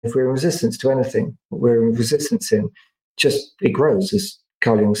If we're in resistance to anything, we're in resistance in, just it grows, as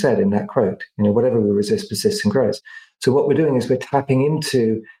Carl Jung said in that quote, whatever we resist persists and grows. So what we're doing is we're tapping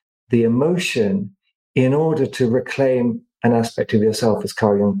into the emotion in order to reclaim an aspect of yourself, as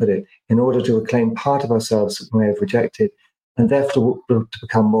Carl Jung put it, in order to reclaim part of ourselves that we may have rejected, and therefore to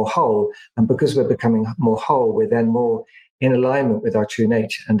become more whole. And because we're becoming more whole, we're then more in alignment with our true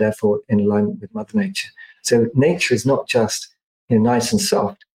nature, and therefore in alignment with Mother Nature. So nature is not just nice and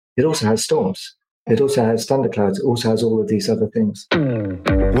soft. It also has storms. It also has thunderclouds. It also has all of these other things.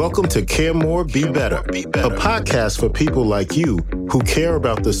 Welcome to Care More, Be Better, a podcast for people like you who care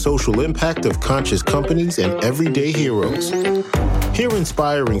about the social impact of conscious companies and everyday heroes. Hear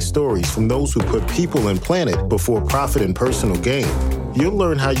inspiring stories from those who put people and planet before profit and personal gain. You'll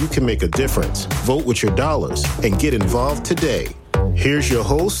learn how you can make a difference, vote with your dollars, and get involved today. Here's your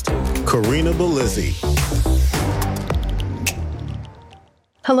host, Karina Belizzi.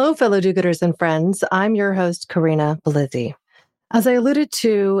 Hello, fellow do-gooders and friends. I'm your host, Karina Belizzi. As I alluded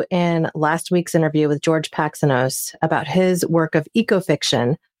to in last week's interview with George Paxinos about his work of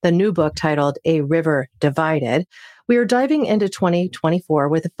ecofiction, the new book titled A River Divided, we are diving into 2024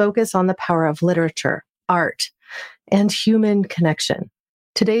 with a focus on the power of literature, art, and human connection.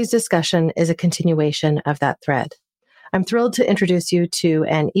 Today's discussion is a continuation of that thread. I'm thrilled to introduce you to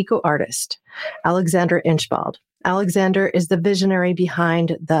an eco-artist, Alexander Inchbald. Alexander is the visionary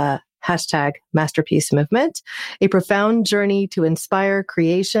behind the #Masterpiece movement, a profound journey to inspire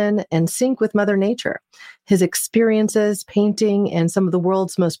creation and sync with Mother Nature. His experiences painting in some of the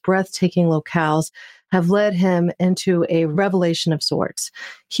world's most breathtaking locales have led him into a revelation of sorts.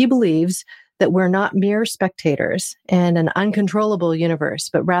 He believes that we're not mere spectators in an uncontrollable universe,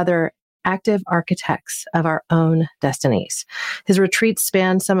 but rather active architects of our own destinies. His retreats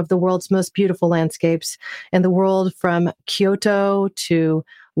span some of the world's most beautiful landscapes in the world, from Kyoto to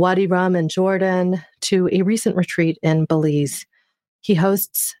Wadi Rum in Jordan to a recent retreat in Belize. He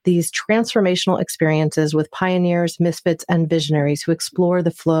hosts these transformational experiences with pioneers, misfits, and visionaries who explore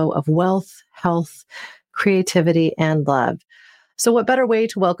the flow of wealth, health, creativity, and love. So what better way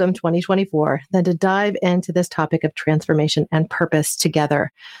to welcome 2024 than to dive into this topic of transformation and purpose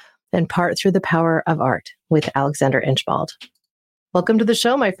together, in part through the power of art, with Alexander Inchbald. Welcome to the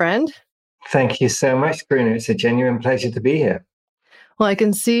show, my friend. Thank you so much, Bruno. It's a genuine pleasure to be here. Well, I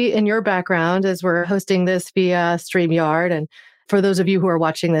can see in your background as we're hosting this via StreamYard, and for those of you who are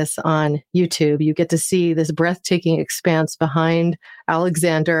watching this on YouTube, you get to see this breathtaking expanse behind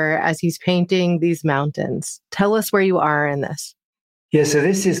Alexander as he's painting these mountains. Tell us where you are in this. Yeah, so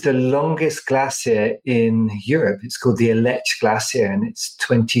this is the longest glacier in Europe. It's called the Aletsch Glacier, and it's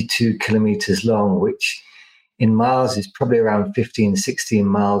 22 kilometers long, which in miles is probably around 15, 16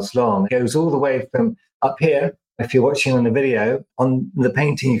 miles long. It goes all the way from up here. If you're watching on the video, on the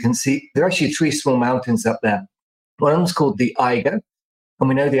painting, you can see there are actually three small mountains up there. One of them's called the Eiger, and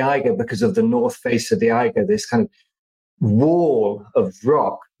we know the Eiger because of the north face of the Eiger, this kind of wall of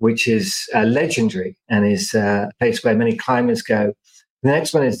rock, which is legendary and is a place where many climbers go. The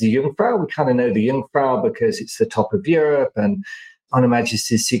next one is the Jungfrau. We kind of know the Jungfrau because it's the top of Europe, and on Her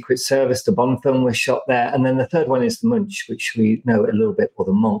Majesty's Secret Service, the Bond film was shot there. And then the third one is the Munch, which we know a little bit, or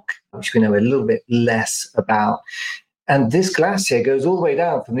the Monk, which we know a little bit less about. And this glacier goes all the way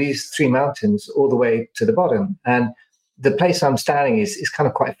down from these three mountains all the way to the bottom. And the place I'm standing is kind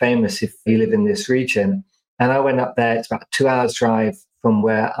of quite famous if you live in this region. And I went up there. It's about 2 hours drive from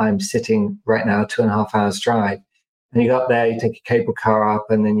where I'm sitting right now, 2.5 hours drive. And you go up there, you take a cable car up,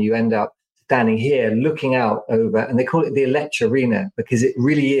 and then you end up standing here looking out over, and they call it the Aletsch Arena because it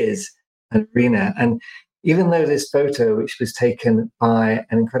really is an arena. And even though this photo, which was taken by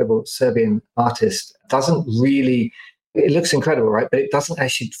an incredible Serbian artist, doesn't really, it looks incredible, right? But it doesn't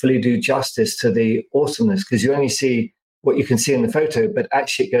actually fully do justice to the awesomeness, because you only see what you can see in the photo, but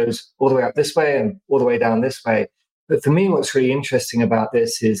actually it goes all the way up this way and all the way down this way. But for me, what's really interesting about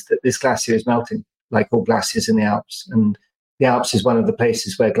this is that this glacier is melting, like all glaciers in the Alps. And the Alps is one of the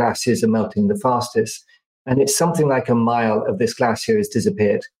places where glaciers are melting the fastest. And it's something like a mile of this glacier has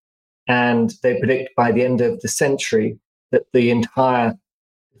disappeared. And they predict by the end of the century that the entire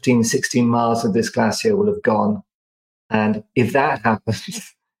 15, 16 miles of this glacier will have gone. And if that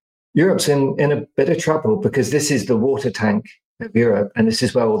happens, Europe's in a bit of trouble, because this is the water tank of Europe, and this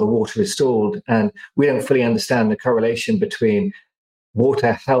is where all the water is stored. And we don't fully understand the correlation between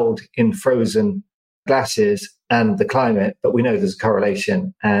water held in frozen glaciers and the climate, but we know there's a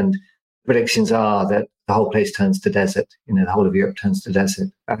correlation, and predictions are that the whole place turns to desert. The whole of Europe turns to desert.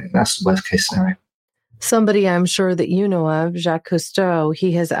 I think that's the worst case scenario. Somebody I'm sure that you know of, Jacques Cousteau,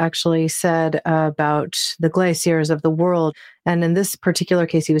 he has actually said about the glaciers of the world. And in this particular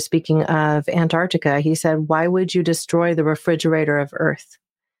case, he was speaking of Antarctica. He said, why would you destroy the refrigerator of Earth?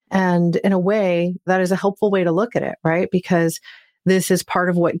 And in a way, that is a helpful way to look at it, right? Because this is part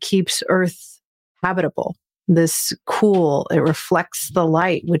of what keeps Earth habitable. This cool, it reflects the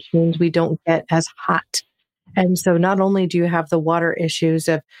light, which means we don't get as hot. And so not only do you have the water issues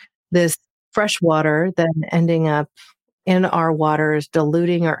of this fresh water then ending up in our waters,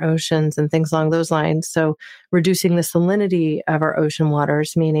 diluting our oceans and things along those lines. So reducing the salinity of our ocean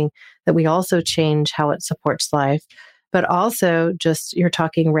waters, meaning that we also change how it supports life. But also just you're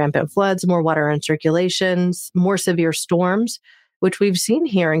talking rampant floods, more water in circulations, more severe storms, which we've seen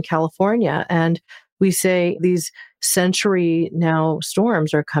here in California. And we say these century now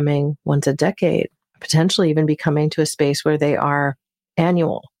storms are coming once a decade, potentially even be coming to a space where they are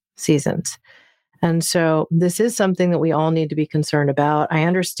annual seasons. And so this is something that we all need to be concerned about. I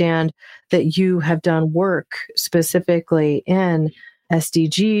understand that you have done work specifically in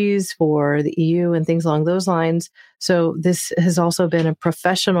SDGs for the EU and things along those lines. So this has also been a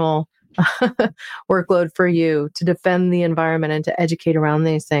professional workload for you to defend the environment and to educate around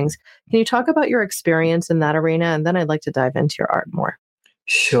these things. Can you talk about your experience in that arena? And then I'd like to dive into your art more.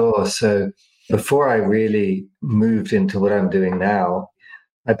 Sure. So before I really moved into what I'm doing now,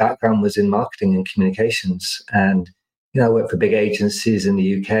 my background was in marketing and communications. And, I worked for big agencies in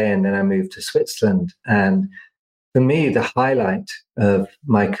the UK, and then I moved to Switzerland. And for me, the highlight of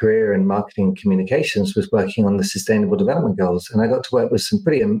my career in marketing and communications was working on the Sustainable Development Goals. And I got to work with some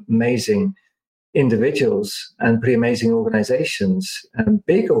pretty amazing individuals and pretty amazing organizations and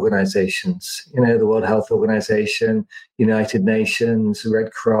big organizations, the World Health Organization, United Nations,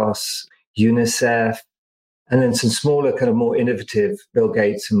 Red Cross, UNICEF, and then some smaller, kind of more innovative Bill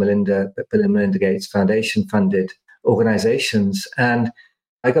Gates and Melinda Gates Foundation funded organizations. And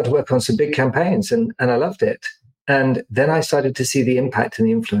I got to work on some big campaigns and I loved it. And then I started to see the impact and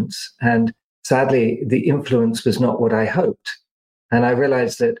the influence. And sadly, the influence was not what I hoped. And I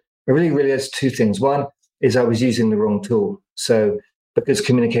realized that I really realized two things. One is I was using the wrong tool. So because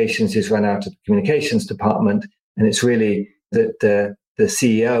communications is run out of the communications department, and it's really the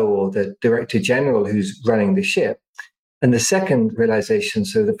CEO or the director general who's running the ship. And the second realization,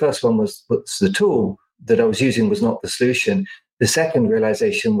 so the first one was the tool that I was using was not the solution. The second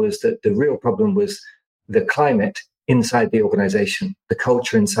realization was that the real problem was the climate inside the organization, the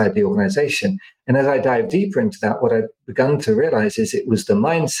culture inside the organization. And as I dive deeper into that, what I've begun to realize is it was the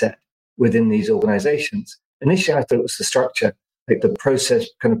mindset within these organizations. Initially, I thought it was the structure, like the process,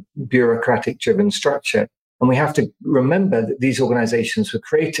 kind of bureaucratic driven structure. And we have to remember that these organizations were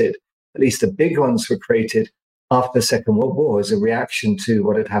created, at least the big ones were created after the Second World War as a reaction to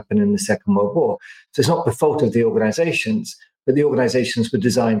what had happened in the Second World War. So it's not the fault of the organizations, but the organizations were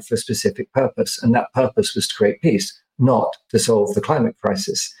designed for a specific purpose. And that purpose was to create peace, not to solve the climate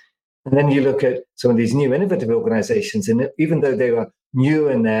crisis. And then you look at some of these new innovative organizations, and even though they were new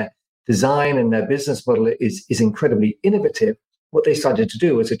in their design and their business model is incredibly innovative, what they started to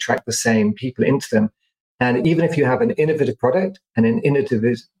do was attract the same people into them. And even if you have an innovative product and an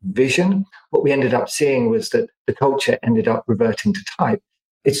innovative vision, what we ended up seeing was that the culture ended up reverting to type.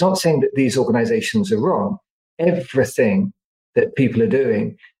 It's not saying that these organizations are wrong. Everything that people are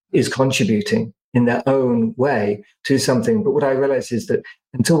doing is contributing in their own way to something. But what I realize is that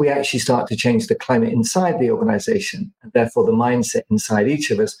until we actually start to change the climate inside the organization, and therefore the mindset inside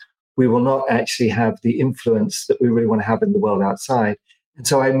each of us, we will not actually have the influence that we really want to have in the world outside. And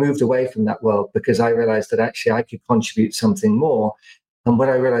so I moved away from that world because I realized that actually I could contribute something more. And what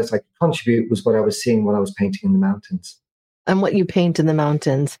I realized I could contribute was what I was seeing while I was painting in the mountains. And what you paint in the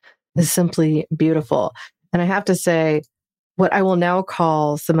mountains is simply beautiful. And I have to say, what I will now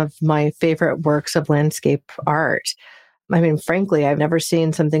call some of my favorite works of landscape art. I mean, frankly, I've never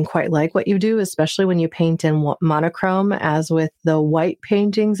seen something quite like what you do, especially when you paint in monochrome, as with the white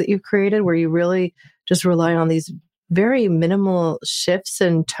paintings that you've created, where you really just rely on these very minimal shifts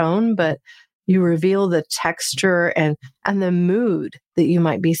in tone, but you reveal the texture and the mood that you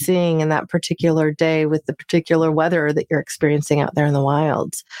might be seeing in that particular day with the particular weather that you're experiencing out there in the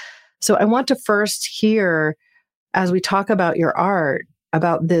wilds. So I want to first hear, as we talk about your art,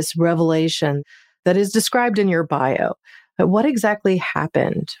 about this revelation that is described in your bio. But what exactly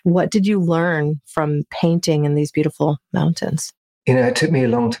happened? What did you learn from painting in these beautiful mountains? It took me a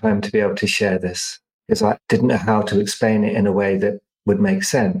long time to be able to share this because I didn't know how to explain it in a way that would make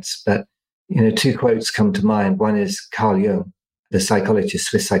sense. But, two quotes come to mind. One is Carl Jung, the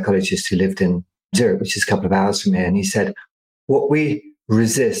Swiss psychologist who lived in Zurich, which is a couple of hours from here. And he said, what we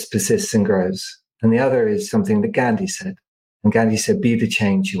resist persists and grows. And the other is something that Gandhi said. And Gandhi said, be the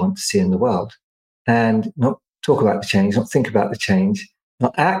change you want to see in the world. And not talk about the change, not think about the change,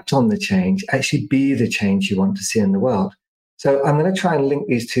 not act on the change, actually be the change you want to see in the world. So I'm going to try and link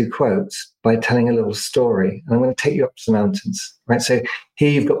these two quotes by telling a little story. And I'm going to take you up to the mountains, right? So here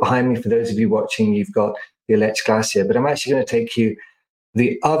you've got behind me, for those of you watching, you've got the Aletsch Glacier, but I'm actually going to take you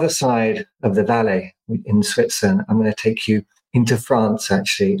the other side of the valley in Switzerland. I'm going to take you into France,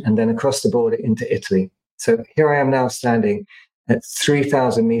 actually, and then across the border into Italy. So here I am now standing at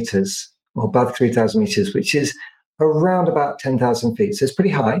 3,000 meters, or above 3,000 meters, which is around about 10,000 feet. So it's pretty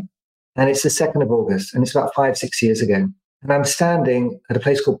high. And it's the 2nd of August, and it's about 5-6 years ago. And I'm standing at a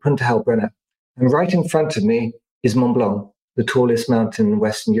place called Punta Helbrenner. And right in front of me is Mont Blanc, the tallest mountain in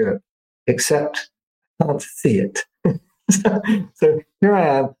Western Europe, except I can't see it. So here I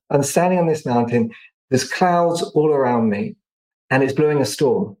am, I'm standing on this mountain. There's clouds all around me, and it's blowing a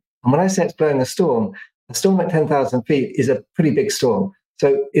storm. And when I say it's blowing a storm at 10,000 feet is a pretty big storm.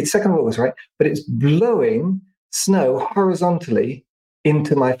 So it's 2nd of August, right? But it's blowing snow horizontally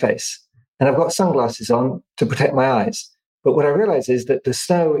into my face. And I've got sunglasses on to protect my eyes. But what I realize is that the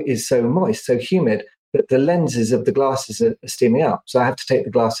snow is so moist, so humid, that the lenses of the glasses are steaming up. So I have to take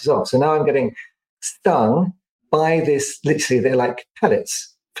the glasses off. So now I'm getting stung by this, literally, they're like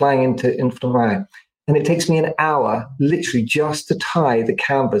pellets flying into my eye. And it takes me an hour, literally, just to tie the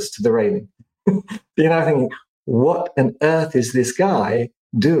canvas to the railing. Thinking, what on earth is this guy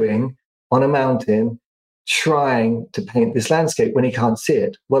doing on a mountain trying to paint this landscape when he can't see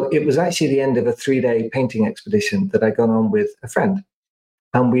it? Well, it was actually the end of a 3-day painting expedition that I'd gone on with a friend.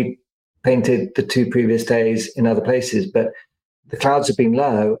 And we painted the 2 previous days in other places, but the clouds had been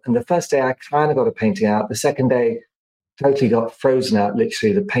low. And the first day I kind of got a painting out. The second day totally got frozen out.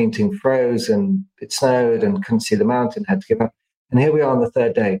 Literally, the painting froze and it snowed and couldn't see the mountain, had to give up. And here we are on the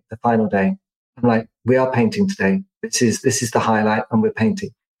 3rd day, the final day. I'm like, we are painting today. This is the highlight, and we're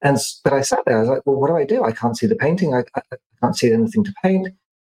painting. But I sat there, I was like, well, what do? I can't see the painting. I can't see anything to paint.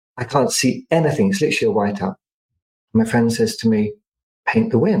 I can't see anything. It's literally a whiteout. My friend says to me,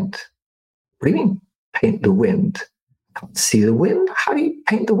 paint the wind. What do you mean, paint the wind? I can't see the wind. How do you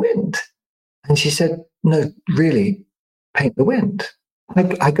paint the wind? And she said, no, really, paint the wind.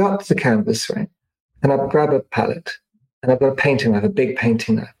 I go up to the canvas, right? And I grab a palette, and I've got a painting knife, a big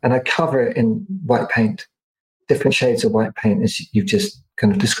painting knife, and I cover it in white paint, different shades of white paint, as you've just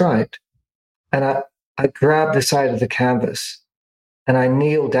kind of described. And I grab the side of the canvas, and I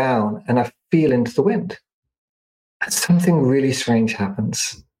kneel down, and I feel into the wind. And something really strange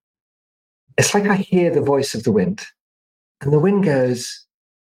happens. It's like I hear the voice of the wind, and the wind goes,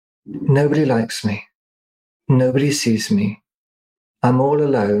 nobody likes me. Nobody sees me. I'm all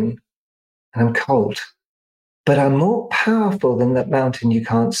alone, and I'm cold. But I'm more powerful than that mountain you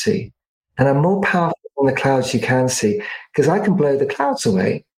can't see. And I'm more powerful than the clouds you can see, because I can blow the clouds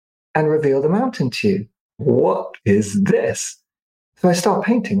away and reveal the mountain to you. What is this? So I start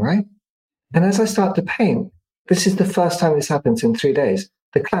painting, right? And as I start to paint, this is the first time this happens in 3 days.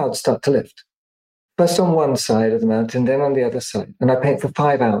 The clouds start to lift. First on one side of the mountain, then on the other side. And I paint for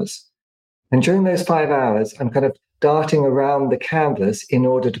 5 hours. And during those 5 hours, I'm kind of darting around the canvas in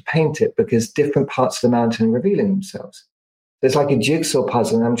order to paint it, because different parts of the mountain are revealing themselves. It's like a jigsaw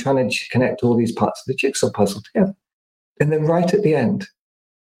puzzle, and I'm trying to connect all these parts of the jigsaw puzzle together. And then right at the end,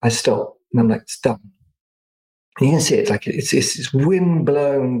 I stop, and I'm like, it's done. And you can see it, like it's this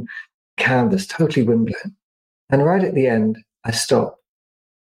wind-blown canvas, totally wind-blown. And right at the end, I stop.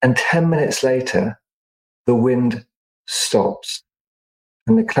 And 10 minutes later, the wind stops,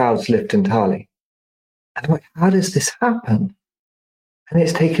 and the clouds lift entirely. And I'm like, how does this happen? And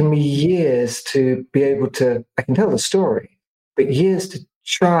it's taken me years to be able to, I can tell the story, but years to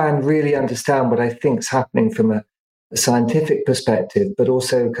try and really understand what I think is happening from a scientific perspective, but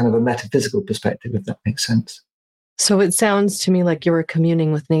also kind of a metaphysical perspective, if that makes sense. So it sounds to me like you were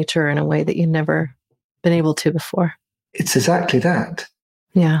communing with nature in a way that you'd never been able to before. It's exactly that.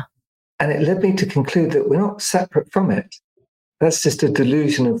 Yeah. And it led me to conclude that we're not separate from it. That's just a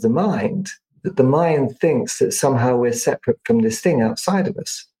delusion of the mind, that the mind thinks that somehow we're separate from this thing outside of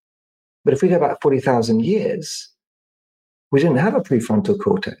us. But if we go back 40,000 years, we didn't have a prefrontal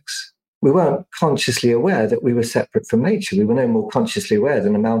cortex. We weren't consciously aware that we were separate from nature. We were no more consciously aware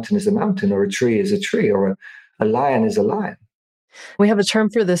than a mountain is a mountain, or a tree is a tree, or a lion is a lion. We have a term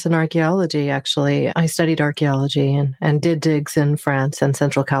for this in archaeology, actually. I studied archaeology and did digs in France and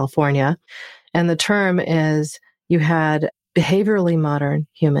Central California. And the term is, you had behaviorally modern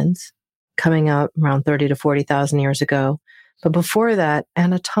humans coming out around 30 to 40,000 years ago. But before that,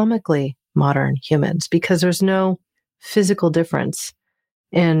 anatomically modern humans, because there's no physical difference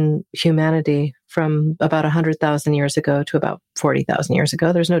in humanity from about 100,000 years ago to about 40,000 years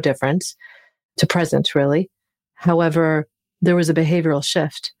ago. There's no difference to present, really. However, there was a behavioral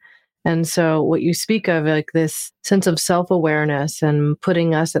shift. And so what you speak of, like this sense of self-awareness and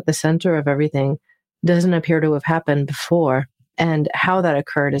putting us at the center of everything, doesn't appear to have happened before. And how that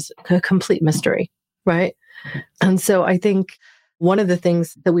occurred is a complete mystery, right? And so I think one of the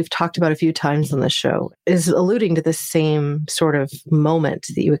things that we've talked about a few times on the show is alluding to the same sort of moment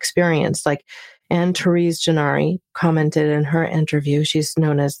that you experienced. Like Anne-Therese Gennari commented in her interview, she's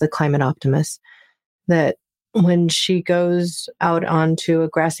known as the climate optimist, that when she goes out onto a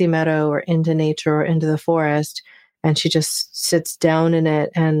grassy meadow or into nature or into the forest, and she just sits down in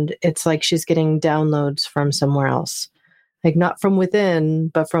it, and it's like she's getting downloads from somewhere else. Like not from within,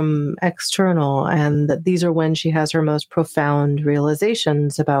 but from external. And that these are when she has her most profound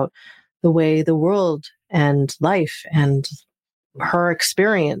realizations about the way the world and life and her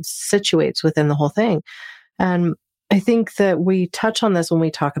experience situates within the whole thing. And I think that we touch on this when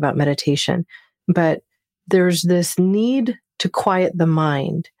we talk about meditation, but there's this need to quiet the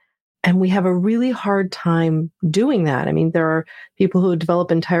mind. And we have a really hard time doing that. I mean, there are people who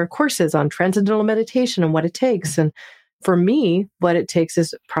develop entire courses on transcendental meditation and what it takes. And for me, what it takes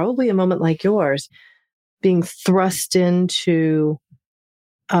is probably a moment like yours, being thrust into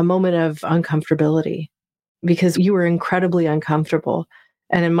a moment of uncomfortability, because you were incredibly uncomfortable.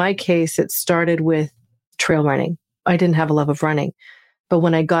 And in my case, it started with trail running. I didn't have a love of running. But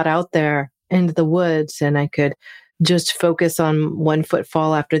when I got out there into the woods and I could just focus on one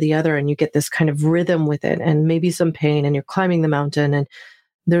footfall after the other, and you get this kind of rhythm with it and maybe some pain, and you're climbing the mountain and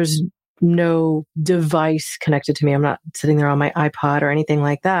there's no device connected to me. I'm not sitting there on my iPod or anything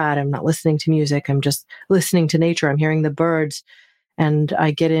like that. I'm not listening to music. I'm just listening to nature. I'm hearing the birds. And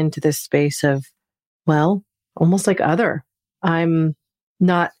I get into this space of, well, almost like other. I'm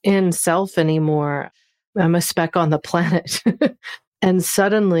not in self anymore. I'm a speck on the planet. And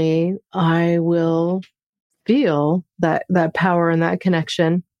suddenly I will feel that power and that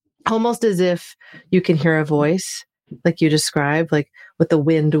connection, almost as if you can hear a voice, like you described, like what the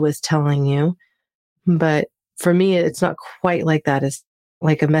wind was telling you. But for me, it's not quite like that. It's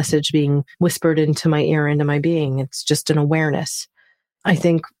like a message being whispered into my ear, into my being. It's just an awareness. I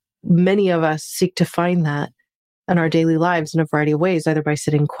think many of us seek to find that in our daily lives in a variety of ways, either by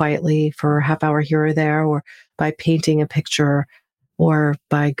sitting quietly for a half hour here or there, or by painting a picture, or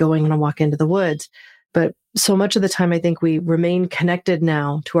by going on a walk into the woods. But so much of the time, I think we remain connected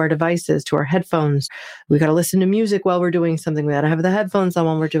now to our devices, to our headphones. We got to listen to music while we're doing something. We got to have the headphones on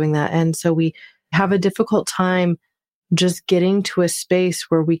while we're doing that. And so we have a difficult time just getting to a space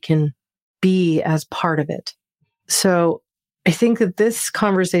where we can be as part of it. So I think that this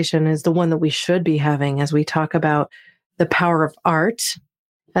conversation is the one that we should be having as we talk about the power of art,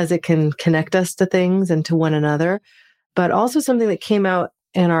 as it can connect us to things and to one another, but also something that came out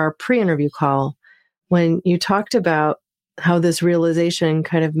in our pre-interview call when you talked about how this realization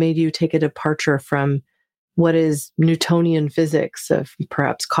kind of made you take a departure from what is Newtonian physics of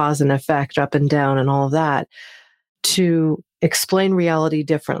perhaps cause and effect, up and down and all of that, to explain reality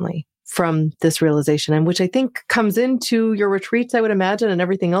differently from this realization, and which I think comes into your retreats, I would imagine, and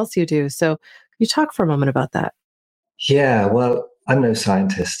everything else you do. So you talk for a moment about that. Yeah, well, I'm no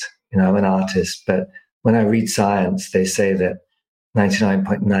scientist, I'm an artist, but when I read science, they say that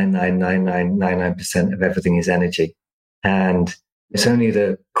 99.999999% of everything is energy. And it's only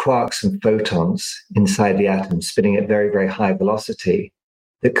the quarks and photons inside the atom spinning at very, very high velocity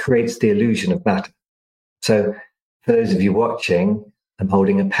that creates the illusion of matter. So for those of you watching, I'm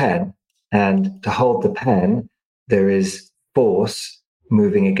holding a pen. And to hold the pen, there is force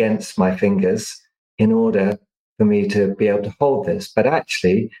moving against my fingers in order for me to be able to hold this. But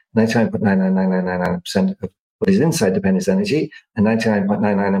actually, 99.999999% of what is inside the pen is energy, and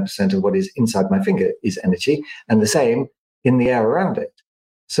 99.999% of what is inside my finger is energy, and the same in the air around it.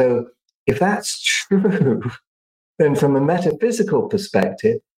 So if that's true, then from a metaphysical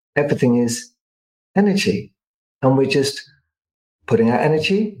perspective, everything is energy. And we're just putting out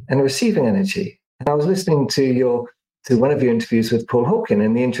energy and receiving energy. And I was listening to one of your interviews with Paul Hawken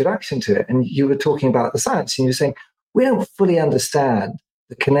in the introduction to it, and you were talking about the science, and you were saying, we don't fully understand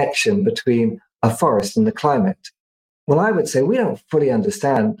the connection between a forest and the climate. Well, I would say we don't fully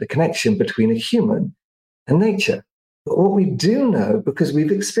understand the connection between a human and nature. But what we do know, because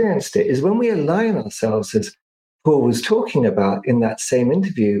we've experienced it, is when we align ourselves, as Paul was talking about in that same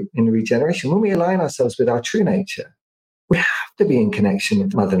interview in Regeneration, when we align ourselves with our true nature, we have to be in connection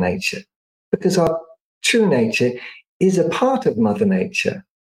with Mother Nature, because our true nature is a part of Mother Nature.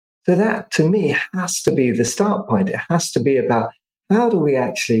 So that, to me, has to be the start point. It has to be about how do we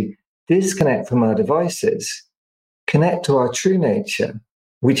actually disconnect from our devices, connect to our true nature,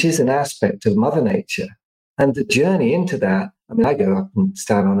 which is an aspect of Mother Nature. And the journey into that, I mean, I go up and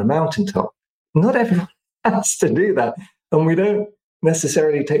stand on a mountaintop. Not everyone has to do that. And we don't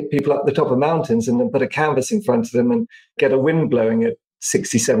necessarily take people up the top of mountains and then put a canvas in front of them and get a wind blowing at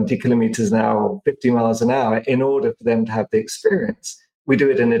 60, 70 kilometers an hour, or 50 miles an hour in order for them to have the experience. We do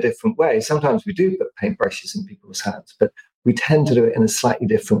it in a different way. Sometimes we do put paintbrushes in people's hands, but we tend to do it in a slightly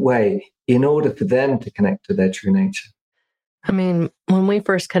different way in order for them to connect to their true nature. I mean, when we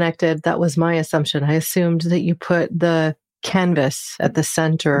first connected, that was my assumption. I assumed that you put the canvas at the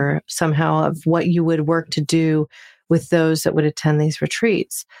center somehow of what you would work to do with those that would attend these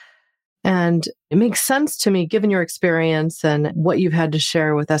retreats. And it makes sense to me, given your experience and what you've had to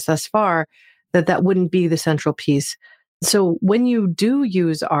share with us thus far, that that wouldn't be the central piece. So when you do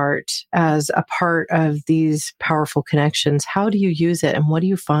use art as a part of these powerful connections, how do you use it and what do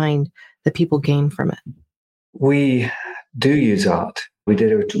you find that people gain from it? We do use art. We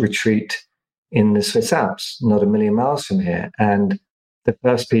did a retreat in the Swiss Alps, not a million miles from here. And the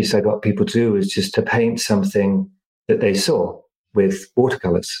first piece I got people to do was just to paint something that they saw with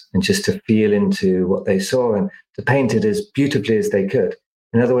watercolors and just to feel into what they saw and to paint it as beautifully as they could.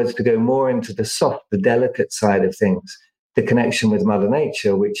 In other words, to go more into the soft, the delicate side of things, the connection with Mother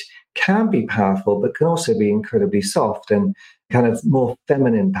Nature, which can be powerful, but can also be incredibly soft and kind of more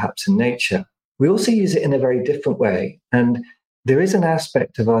feminine, perhaps, in nature. We also use it in a very different way. And there is an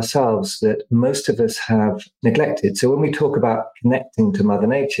aspect of ourselves that most of us have neglected. So when we talk about connecting to Mother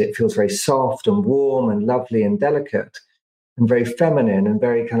Nature, it feels very soft and warm and lovely and delicate and very feminine and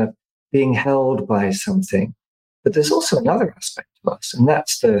very kind of being held by something. But there's also another aspect of us, and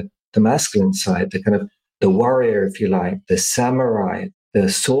that's the masculine side, the kind of the warrior, if you like, the samurai, the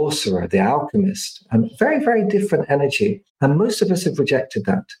sorcerer, the alchemist, and very, very different energy. And most of us have rejected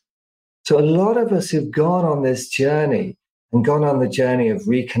that. So a lot of us have gone on this journey and gone on the journey of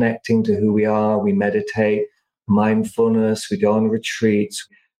reconnecting to who we are. We meditate, mindfulness, we go on retreats,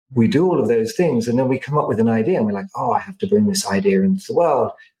 we do all of those things. And then we come up with an idea and we're like, oh, I have to bring this idea into the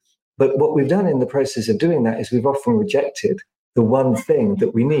world. But what we've done in the process of doing that is we've often rejected the one thing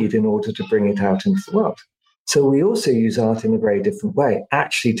that we need in order to bring it out into the world. So we also use art in a very different way,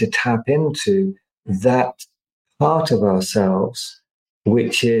 actually to tap into that part of ourselves,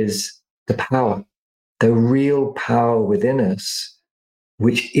 which is the power, the real power within us,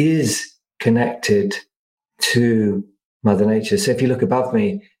 which is connected to Mother Nature. So if you look above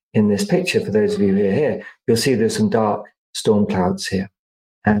me in this picture, for those of you who are here, you'll see there's some dark storm clouds here.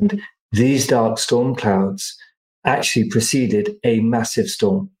 And these dark storm clouds actually preceded a massive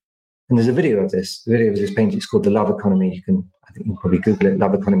storm. And there's a video of this. The video of this painting is called The Love Economy. I think you can probably Google it,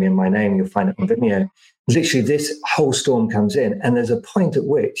 Love Economy in my name, you'll find it on Vimeo. Literally, this whole storm comes in, and there's a point at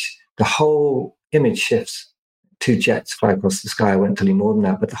which the whole image shifts. 2 jets fly across the sky. I won't tell you more than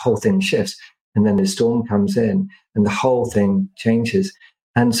that, but the whole thing shifts. And then the storm comes in, and the whole thing changes.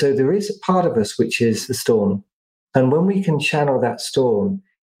 And so there is a part of us which is the storm. And when we can channel that storm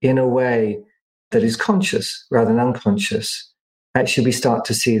in a way that is conscious rather than unconscious, actually we start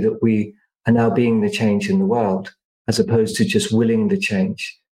to see that we are now being the change in the world, as opposed to just willing the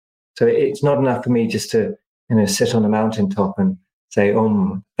change. So it's not enough for me just to, sit on a mountaintop and say,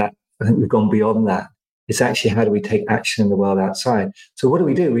 that I think we've gone beyond that. It's actually, how do we take action in the world outside? So what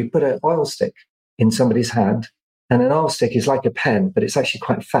do? We put an oil stick in somebody's hand, and an oil stick is like a pen, but it's actually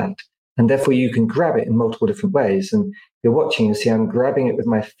quite fat. And therefore you can grab it in multiple different ways. And you're watching, you see I'm grabbing it with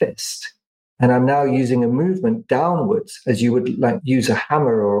my fist. And I'm now using a movement downwards as you would like use a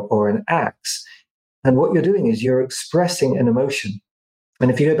hammer or an axe. And what you're doing is you're expressing an emotion. And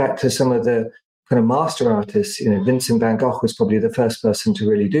if you go back to some of the kind of master artists, Vincent van Gogh was probably the first person to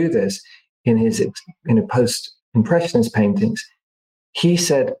really do this in his post-impressionist paintings. He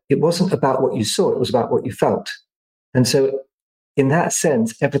said it wasn't about what you saw, it was about what you felt. And so in that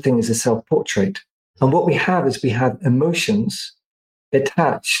sense, everything is a self-portrait. And what we have is we have emotions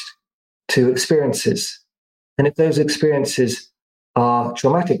attached to experiences. And if those experiences are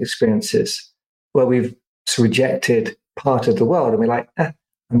traumatic experiences where we've rejected part of the world and we're like, I'm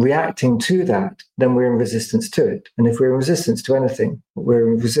reacting to that, then we're in resistance to it. And if we're in resistance to anything, what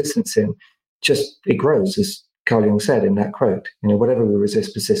we're in resistance in, it grows, as Carl Jung said in that quote, whatever we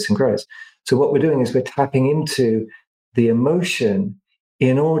resist persists and grows. So what we're doing is we're tapping into the emotion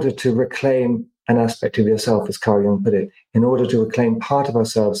in order to reclaim an aspect of yourself, as Carl Jung put it, in order to reclaim part of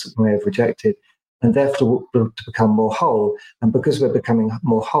ourselves that we may have rejected, and therefore to become more whole. And because we're becoming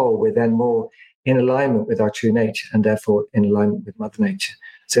more whole, we're then more in alignment with our true nature, and therefore in alignment with Mother Nature.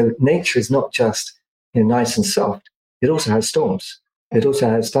 So nature is not just nice and soft. it also has storms. It also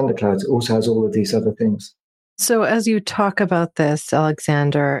has thunderclouds. It also has all of these other things. So as you talk about this,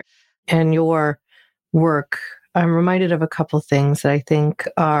 Alexander, and your work, I'm reminded of a couple of things that I think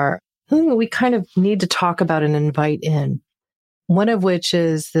we kind of need to talk about and invite in. One of which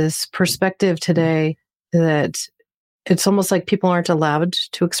is this perspective today that it's almost like people aren't allowed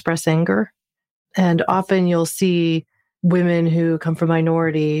to express anger. And often you'll see women who come from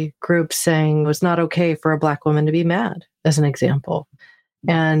minority groups saying it's not okay for a Black woman to be mad, as an example.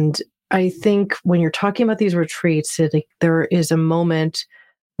 And I think when you're talking about these retreats, there is a moment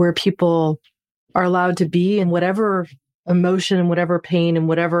where people are allowed to be in whatever emotion and whatever pain and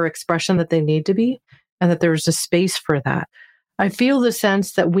whatever expression that they need to be, and that there's a space for that. I feel the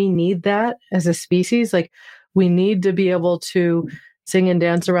sense that we need that as a species. Like, we need to be able to sing and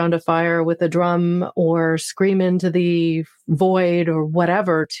dance around a fire with a drum or scream into the void or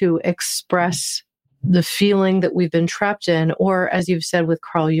whatever to express the feeling that we've been trapped in. Or, as you've said with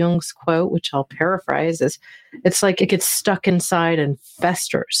Carl Jung's quote, which I'll paraphrase, is it's like it gets stuck inside and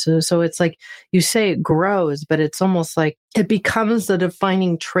festers. So it's like you say it grows, but it's almost like it becomes the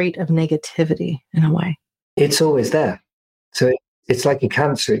defining trait of negativity in a way. It's always there. So it's like a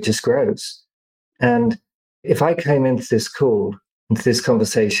cancer, it just grows. And if I came into this call, into this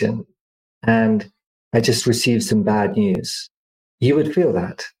conversation, and I just received some bad news, you would feel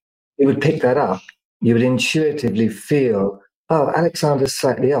that. You would pick that up. You would intuitively feel, oh, Alexander's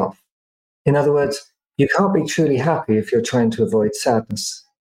slightly off. In other words, you can't be truly happy if you're trying to avoid sadness.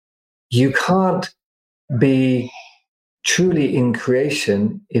 You can't be truly in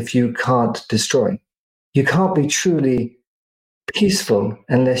creation if you can't destroy. You can't be truly peaceful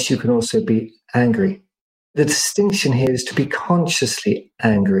unless you can also be angry. The distinction here is to be consciously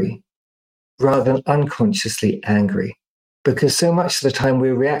angry rather than unconsciously angry, because so much of the time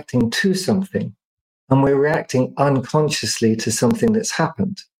we're reacting to something and we're reacting unconsciously to something that's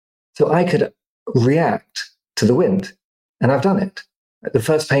happened. So I could react to the wind, and I've done it. At the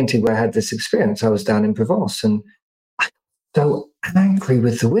first painting where I had this experience, I was down in Provence, and I was so angry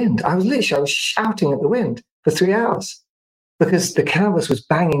with the wind. I was shouting at the wind for 3 hours because the canvas was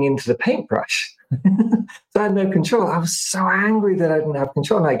banging into the paintbrush. So I had no control. I was so angry that I didn't have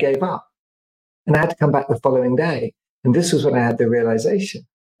control, and I gave up. And I had to come back the following day. And this was when I had the realization.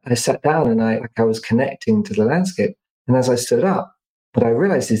 I sat down and I was connecting to the landscape. And as I stood up, what I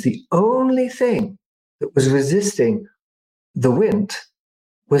realized is the only thing that was resisting the wind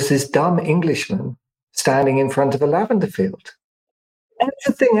was this dumb Englishman standing in front of a lavender field.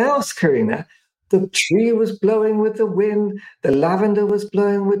 Everything else, Karina, the tree was blowing with the wind, the lavender was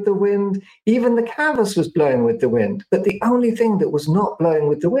blowing with the wind, even the canvas was blowing with the wind. But the only thing that was not blowing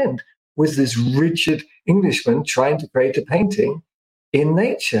with the wind was this rigid Englishman trying to create a painting in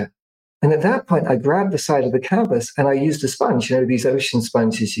nature. And at that point, I grabbed the side of the canvas and I used a sponge, these ocean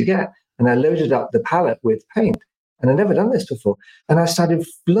sponges you get, and I loaded up the palette with paint. And I'd never done this before. And I started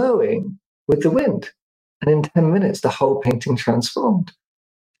flowing with the wind. And in 10 minutes, the whole painting transformed.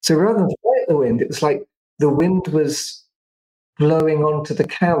 So rather than fight the wind, it was like the wind was blowing onto the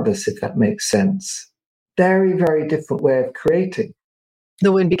canvas, if that makes sense. Very, very different way of creating.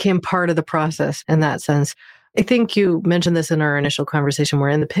 The wind became part of the process in that sense. I think you mentioned this in our initial conversation, where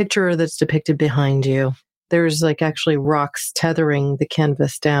in the picture that's depicted behind you, there's like actually rocks tethering the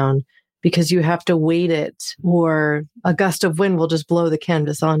canvas down because you have to weight it, or a gust of wind will just blow the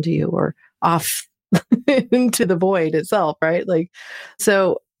canvas onto you or off into the void itself, right?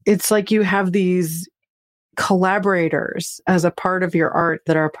 So it's like you have these collaborators as a part of your art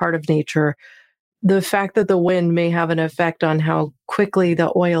that are a part of nature. The fact that the wind may have an effect on how quickly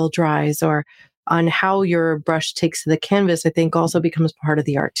the oil dries or on how your brush takes to the canvas, I think also becomes part of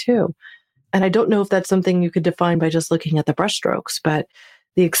the art too. And I don't know if that's something you could define by just looking at the brush strokes, but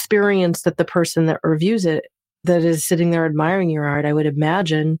the experience that the person that reviews it, that is sitting there admiring your art, I would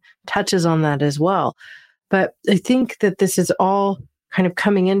imagine touches on that as well. But I think that this is all kind of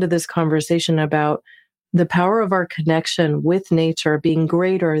coming into this conversation about the power of our connection with nature being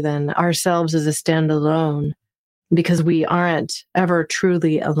greater than ourselves as a standalone, because we aren't ever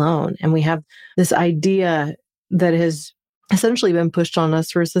truly alone. And we have this idea that has essentially been pushed on us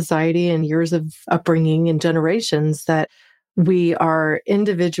through society and years of upbringing and generations, that we are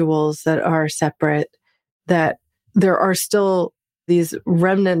individuals that are separate, that there are still these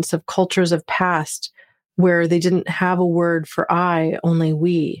remnants of cultures of past where they didn't have a word for I, only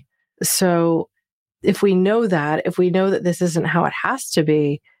we. So if we know that this isn't how it has to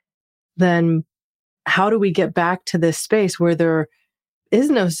be, then how do we get back to this space where there is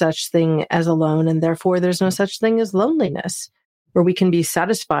no such thing as alone, and therefore there's no such thing as loneliness, where we can be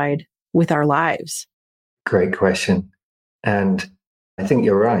satisfied with our lives? Great question. And I think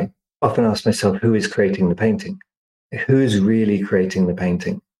you're right. I often ask myself, who is creating the painting? Who's really creating the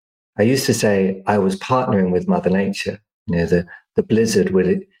painting? I used to say I was partnering with Mother Nature. The blizzard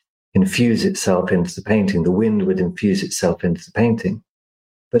would infuse itself into the painting. The wind would infuse itself into the painting.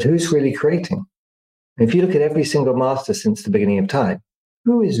 But who's really creating? And if you look at every single master since the beginning of time,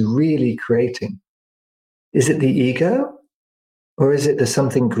 who is really creating? Is it the ego? Or is it there's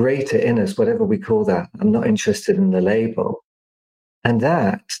something greater in us, whatever we call that? I'm not interested in the label. And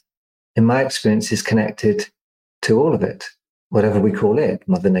that, in my experience, is connected to all of it, whatever we call it,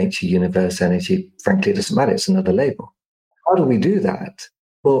 Mother Nature, universe, energy. Frankly, it doesn't matter. It's another label. How do we do that?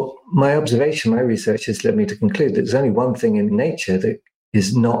 Well, my observation, my research has led me to conclude that there's only one thing in nature that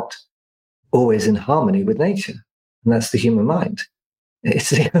is not always in harmony with nature, and that's the human mind. It's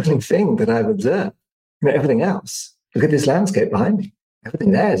the only thing that I've observed. Everything else, look at this landscape behind me.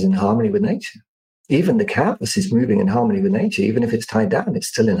 Everything there is in harmony with nature. Even the canvas is moving in harmony with nature. Even if it's tied down, it's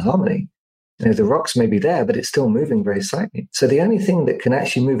still in harmony. The rocks may be there, but it's still moving very slightly. So the only thing that can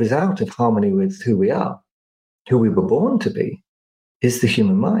actually move us out of harmony with who we are, who we were born to be, is the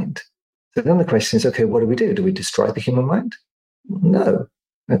human mind. So then the question is, okay, what do we do? Do we destroy the human mind? No.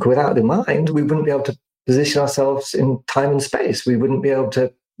 Like, without the mind, we wouldn't be able to position ourselves in time and space. We wouldn't be able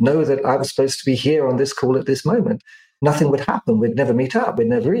to know that I was supposed to be here on this call at this moment. Nothing would happen. We'd never meet up. We'd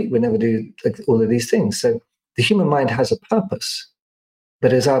never eat. We'd never do all of these things. So the human mind has a purpose.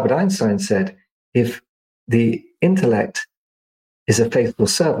 But as Albert Einstein said, if the intellect is a faithful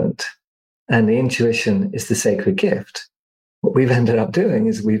servant and the intuition is the sacred gift, what we've ended up doing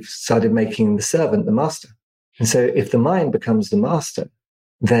is we've started making the servant the master. And so if the mind becomes the master,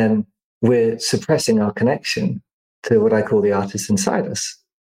 then we're suppressing our connection to what I call the artist inside us,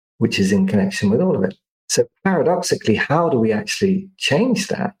 which is in connection with all of it. So paradoxically, how do we actually change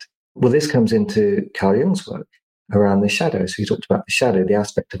that? Well, this comes into Carl Jung's work around the shadow. So he talked about the shadow, the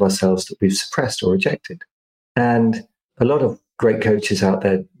aspect of ourselves that we've suppressed or rejected. And a lot of great coaches out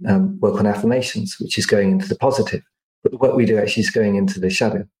there work on affirmations, which is going into the positive. But what we do actually is going into the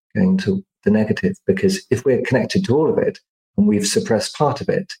shadow, going to the negative, because if we're connected to all of it and we've suppressed part of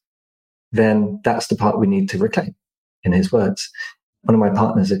it, then that's the part we need to reclaim, in his words. One of my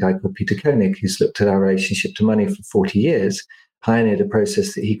partners, a guy called Peter Koenig, who's looked at our relationship to money for 40 years, pioneered a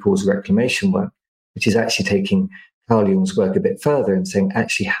process that he calls reclamation work, which is actually taking Carl Jung's work a bit further and saying,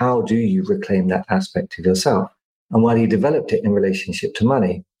 actually, how do you reclaim that aspect of yourself? And while he developed it in relationship to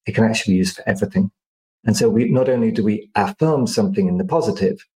money, it can actually be used for everything. And so we not only do we affirm something in the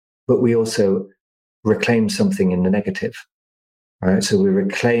positive, but we also reclaim something in the negative. Right? So we're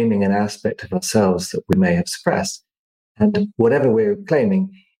reclaiming an aspect of ourselves that we may have suppressed. And whatever we're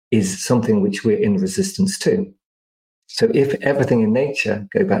reclaiming is something which we're in resistance to. So if everything in nature,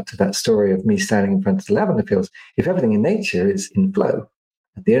 go back to that story of me standing in front of the lavender fields, if everything in nature is in flow,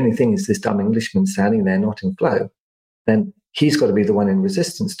 the only thing is this dumb Englishman standing there not in flow, then he's got to be the one in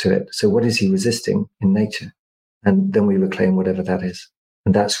resistance to it. So what is he resisting in nature? And then we reclaim whatever that is.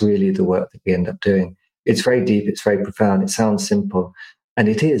 And that's really the work that we end up doing. It's very deep, it's very profound, it sounds simple, and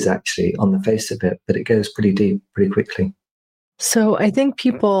it is actually on the face of it, but it goes pretty deep pretty quickly. So I think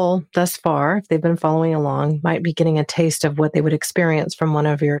people thus far, if they've been following along, might be getting a taste of what they would experience from one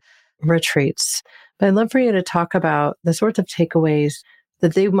of your retreats. But I'd love for you to talk about the sorts of takeaways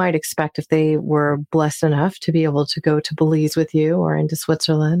that they might expect if they were blessed enough to be able to go to Belize with you or into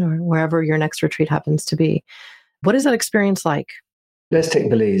Switzerland or wherever your next retreat happens to be. What is that experience like? Let's take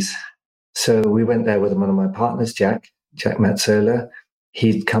Belize. So we went there with one of my partners, Jack Mazzola.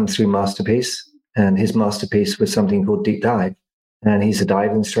 He'd come through Masterpiece, and his masterpiece was something called Deep Dive. And he's a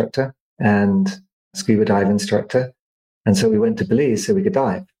dive instructor and scuba dive instructor. And so we went to Belize so we could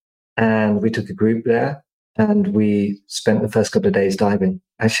dive. And we took a group there and we spent the first couple of days diving.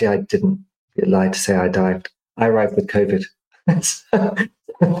 Actually, I didn't lie to say I dived. I arrived with COVID.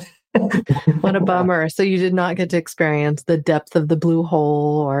 What a bummer. So you did not get to experience the depth of the blue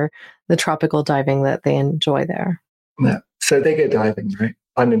hole or the tropical diving that they enjoy there. No. So they go diving, right?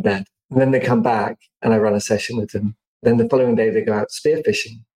 I'm in bed. And then they come back and I run a session with them. Then the following day they go out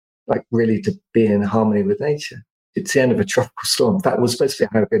spearfishing, like really to be in harmony with nature. It's the end of a tropical storm. In fact, it was supposed to be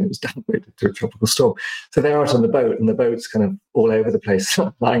a hurricane. It was downgraded to a tropical storm. So they're out on the boat and the boat's kind of all over the place,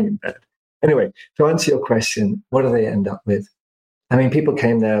 lying in bed. Anyway, to answer your question, what do they end up with? I mean, people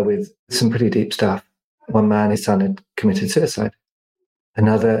came there with some pretty deep stuff. One man, his son had committed suicide.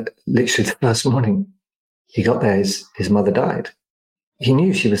 Another, literally the first morning he got there, his mother died. He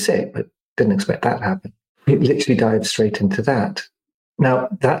knew she was sick, but didn't expect that to happen. He literally dived straight into that. Now,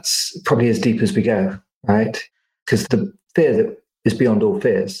 that's probably as deep as we go, right? Because the fear that is beyond all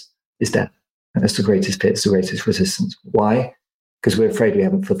fears is death. And that's the greatest pit, it's the greatest resistance. Why? Because we're afraid we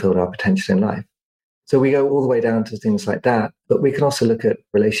haven't fulfilled our potential in life. So we go all the way down to things like that. But we can also look at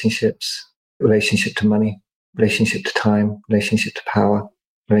relationships, relationship to money, relationship to time, relationship to power,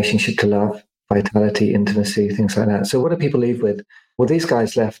 relationship to love, vitality, intimacy, things like that. So what do people leave with? Well, these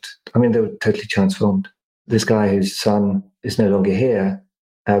guys left, I mean, they were totally transformed. This guy whose son is no longer here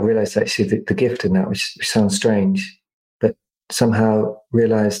realized actually the gift in that, which sounds strange, but somehow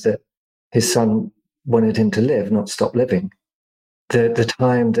realized that his son wanted him to live, not stop living. The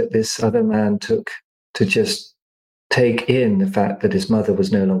time that this other man took to just take in the fact that his mother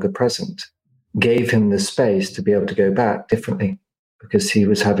was no longer present gave him the space to be able to go back differently, because he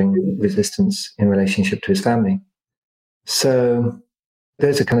was having resistance in relationship to his family. So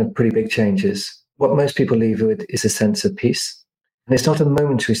those are kind of pretty big changes. What most people leave with is a sense of peace. And it's not a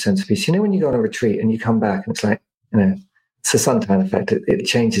momentary sense of peace. You know, when you go on a retreat and you come back and it's like, it's a suntan effect. It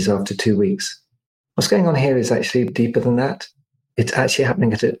changes after 2 weeks. What's going on here is actually deeper than that. It's actually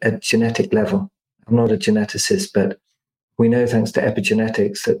happening at a genetic level. I'm not a geneticist, but we know thanks to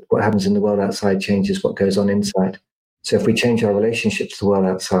epigenetics that what happens in the world outside changes what goes on inside. So if we change our relationship to the world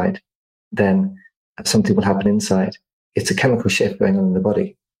outside, then something will happen inside. It's a chemical shift going on in the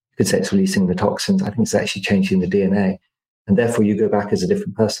body. You could say it's releasing the toxins. I think it's actually changing the DNA. And therefore you go back as a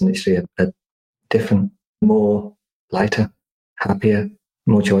different person, literally a different, more lighter, happier,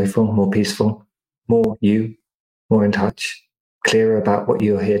 more joyful, more peaceful, more you, more in touch, clearer about what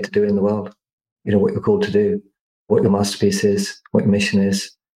you're here to do in the world. You know, what you're called to do, what your masterpiece is, what your mission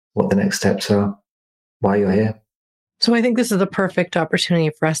is, what the next steps are, why you're here. So I think this is the perfect opportunity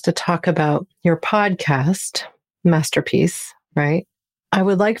for us to talk about your podcast, Masterpiece, right? I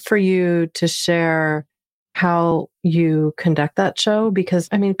would like for you to share how you conduct that show, because,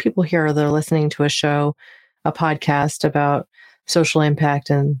 I mean, people here, they're listening to a show, a podcast about social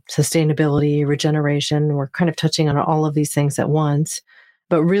impact and sustainability, regeneration. We're kind of touching on all of these things at once.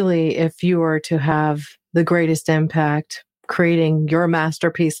 But really, if you were to have the greatest impact creating your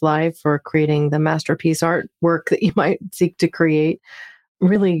masterpiece life or creating the masterpiece artwork that you might seek to create,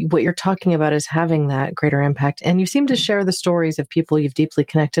 really what you're talking about is having that greater impact. And you seem to share the stories of people you've deeply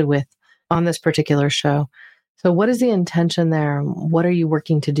connected with on this particular show. So what is the intention there? What are you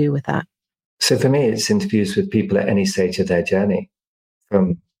working to do with that? So for me, it's interviews with people at any stage of their journey,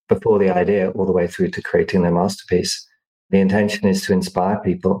 from before the idea all the way through to creating their masterpiece. The intention is to inspire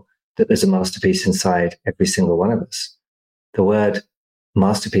people that there's a masterpiece inside every single one of us. The word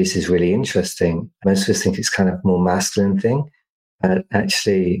masterpiece is really interesting. Most of us think it's kind of a more masculine thing.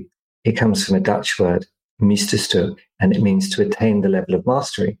 Actually, it comes from a Dutch word, meesterstuk, and it means to attain the level of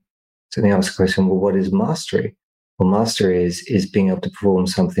mastery. So then you ask the question, well, what is mastery? Well, mastery is being able to perform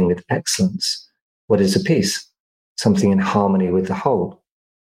something with excellence. What is a piece? Something in harmony with the whole.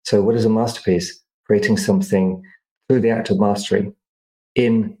 So what is a masterpiece? Creating something through the act of mastery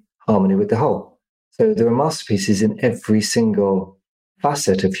in harmony with the whole. So there are masterpieces in every single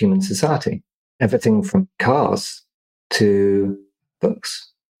facet of human society. Everything from cars to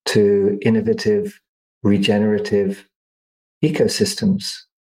books to innovative, regenerative ecosystems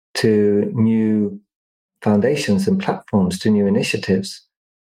to new foundations and platforms to new initiatives.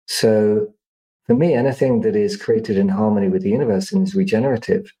 So for me, anything that is created in harmony with the universe and is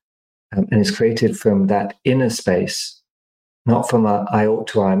regenerative and is created from that inner space, not from a I ought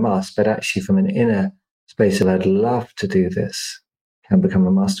to, I must, but actually from an inner space of I'd love to do this, can become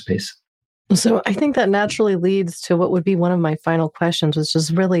a masterpiece. So I think that naturally leads to what would be one of my final questions, which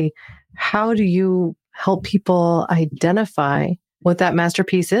is really, how do you help people identify what that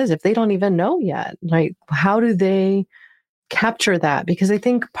masterpiece is if they don't even know yet? Like, how do they capture that? Because I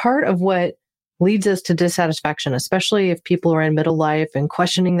think part of what leads us to dissatisfaction, especially if people are in middle life and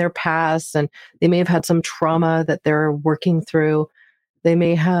questioning their past, and they may have had some trauma that they're working through. They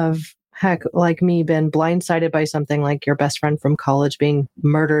may have, heck, like me, been blindsided by something like your best friend from college being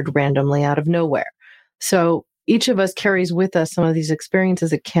murdered randomly out of nowhere. So each of us carries with us some of these experiences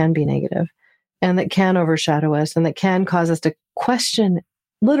that can be negative and that can overshadow us and that can cause us to question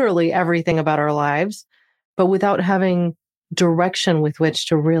literally everything about our lives, but without having direction with which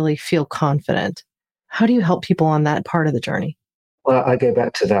to really feel confident. How do you help people on that part of the journey? Well, I go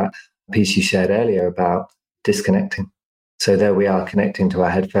back to that piece you shared earlier about disconnecting. So there we are, connecting to our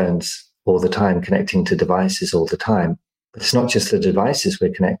headphones all the time, connecting to devices all the time. But it's not just the devices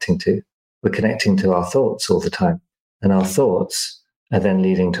we're connecting to. We're connecting to our thoughts all the time. And our thoughts are then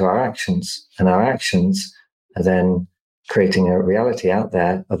leading to our actions. And our actions are then creating a reality out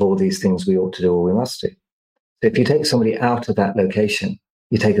there of all these things we ought to do or we must do. So if you take somebody out of that location,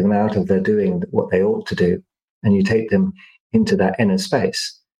 you take them out of their doing what they ought to do, and you take them into that inner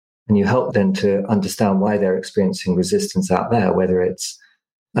space, And you help them to understand why they're experiencing resistance out there, whether it's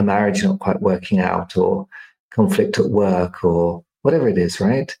a marriage not quite working out or conflict at work or whatever it is,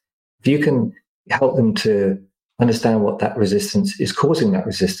 right? If you can help them to understand what that resistance is causing that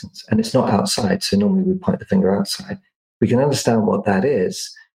resistance, and it's not outside. So normally we point the finger outside. We can understand what that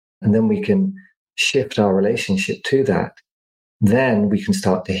is, and then we can shift our relationship to that. Then we can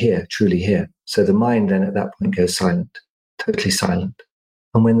start to hear, truly hear. So the mind then at that point goes silent, totally silent.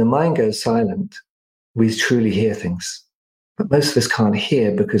 And when the mind goes silent, we truly hear things. But most of us can't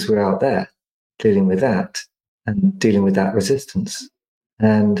hear because we're out there dealing with that and dealing with that resistance.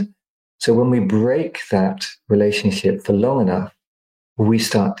 And so when we break that relationship for long enough, we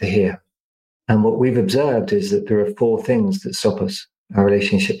start to hear. And what we've observed is that there are 4 things that stop us. Our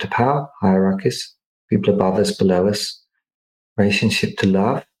relationship to power, hierarchies, people above us, below us. Relationship to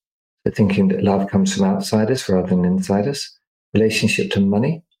love, so thinking that love comes from outside us rather than inside us. Relationship to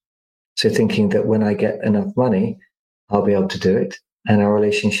money, so thinking that when I get enough money, I'll be able to do it. And our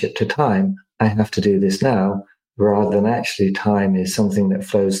relationship to time, I have to do this now, rather than actually time is something that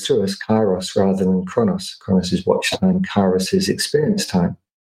flows through us, kairos, rather than chronos. Chronos is watch time, kairos is experience time.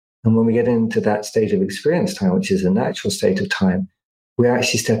 And when we get into that state of experience time, which is a natural state of time, we're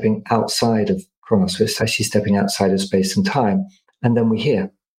actually stepping outside of chronos. We're actually stepping outside of space and time. And then we hear.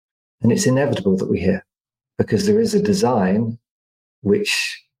 And it's inevitable that we hear, because there is a design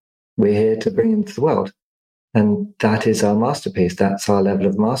which we're here to bring into the world. And that is our masterpiece. That's our level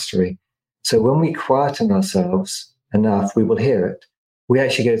of mastery. So when we quieten ourselves enough, we will hear it. We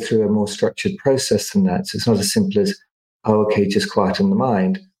actually go through a more structured process than that. So it's not as simple as, oh, okay, just quieten the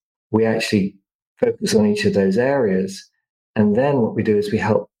mind. We actually focus on each of those areas. And then what we do is we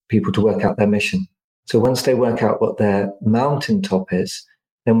help people to work out their mission. So once they work out what their mountaintop is,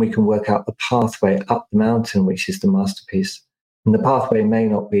 then we can work out the pathway up the mountain, which is the masterpiece. And the pathway may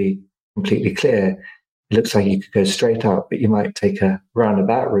not be completely clear. It looks like you could go straight up, but you might take a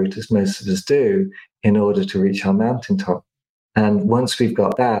roundabout route, as most of us do, in order to reach our mountaintop. And once we've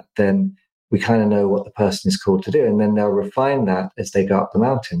got that, then we kind of know what the person is called to do. And then they'll refine that as they go up the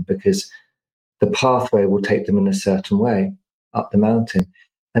mountain, because the pathway will take them in a certain way up the mountain.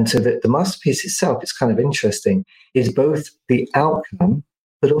 And so the masterpiece itself, it's kind of interesting, is both the outcome,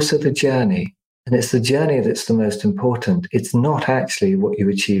 but also the journey. And it's the journey that's the most important. It's not actually what you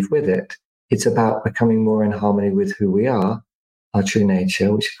achieve with it. It's about becoming more in harmony with who we are, our true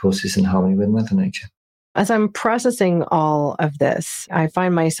nature, which of course is in harmony with Mother Nature. As I'm processing all of this, I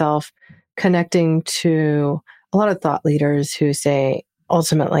find myself connecting to a lot of thought leaders who say,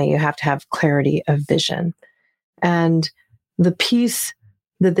 ultimately, you have to have clarity of vision. And the piece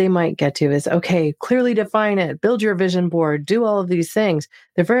that they might get to is, okay, clearly define it, build your vision board, do all of these things.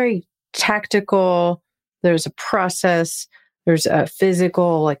 They're very tactical. There's a process. There's a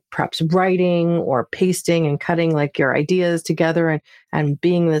physical, like perhaps writing or pasting and cutting like your ideas together and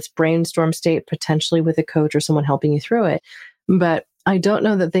being this brainstorm state, potentially with a coach or someone helping you through it. But I don't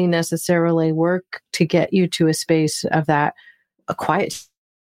know that they necessarily work to get you to a space of that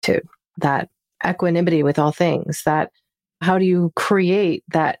quietude, that equanimity with all things, that how do you create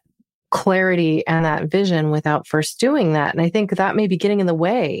that clarity and that vision without first doing that? And I think that may be getting in the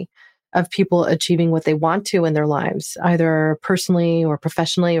way of people achieving what they want to in their lives, either personally or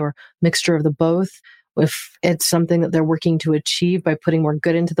professionally or mixture of the both. If it's something that they're working to achieve by putting more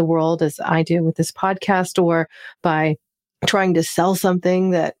good into the world, as I do with this podcast, or by trying to sell something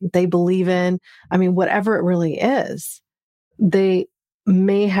that they believe in. I mean, whatever it really is, they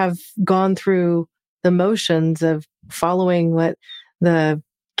may have gone through the motions of following what the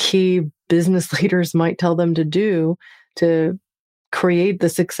key business leaders might tell them to do to create the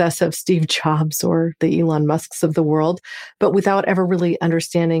success of Steve Jobs or the Elon Musks of the world, but without ever really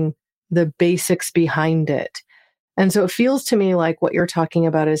understanding the basics behind it. And so it feels to me like what you're talking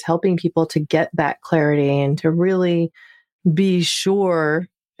about is helping people to get that clarity and to really be sure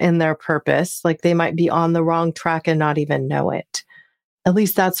in their purpose, like they might be on the wrong track and not even know it. At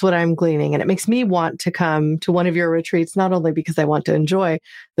least that's what I'm gleaning. And it makes me want to come to one of your retreats, not only because I want to enjoy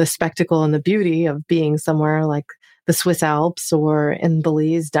the spectacle and the beauty of being somewhere like the Swiss Alps or in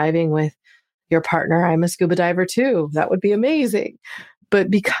Belize diving with your partner. I'm a scuba diver too. That would be amazing. But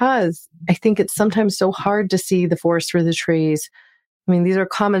because I think it's sometimes so hard to see the forest through the trees. I mean, these are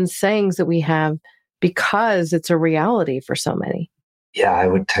common sayings that we have because it's a reality for so many. Yeah, I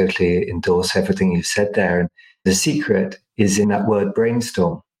would totally endorse everything you said there. And the secret is in that word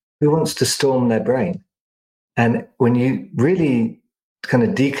brainstorm. Who wants to storm their brain? And when you really kind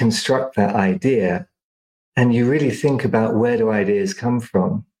of deconstruct that idea and you really think about where do ideas come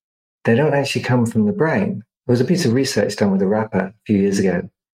from, they don't actually come from the brain. There was a piece of research done with a rapper a few years ago.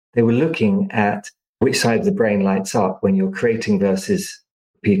 they were looking at which side of the brain lights up when you're creating versus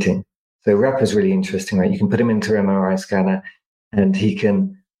repeating. So rap is really interesting, right? You can put him into an MRI scanner and he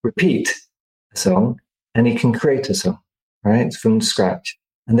can repeat a song and he can create a song, right? From scratch.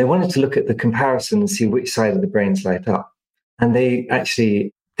 And they wanted to look at the comparison and see which side of the brains light up. And they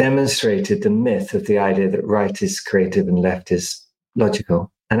actually demonstrated the myth of the idea that right is creative and left is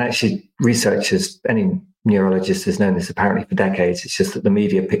logical. And actually researchers, any neurologist has known this apparently for decades. It's just that the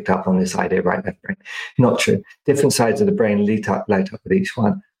media picked up on this idea, right, left brain. Not true. Different sides of the brain light up with each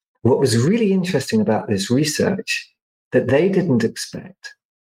one. What was really interesting about this research that they didn't expect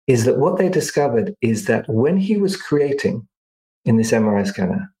is that what they discovered is that when he was creating in this MRI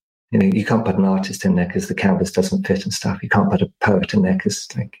scanner, you can't put an artist in there because the canvas doesn't fit and stuff. You can't put a poet in there because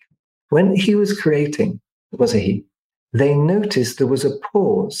when he was creating, it was a he, they noticed there was a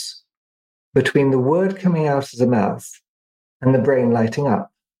pause between the word coming out of the mouth and the brain lighting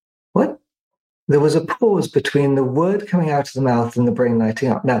up. What? There was a pause between the word coming out of the mouth and the brain lighting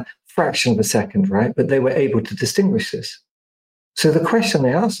up. Now, fraction of a second, right? But they were able to distinguish this. So the question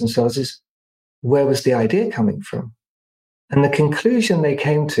they asked themselves is, where was the idea coming from? And the conclusion they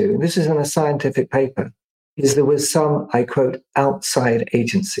came to, and this is in a scientific paper, is there was some, I quote, outside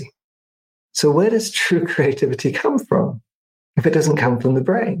agency. So where does true creativity come from if it doesn't come from the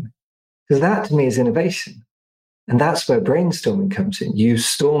brain? Because that to me is innovation. And that's where brainstorming comes in. You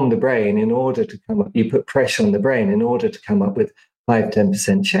storm the brain in order to come up, you put pressure on the brain in order to come up with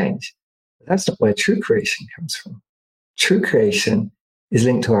 5-10% change. But that's not where true creation comes from. True creation is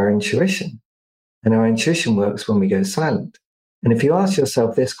linked to our intuition. And our intuition works when we go silent. And if you ask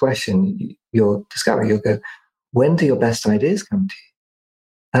yourself this question, you'll go, when do your best ideas come to you?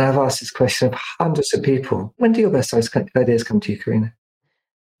 And I've asked this question of hundreds of people. When do your best ideas come to you, Karina?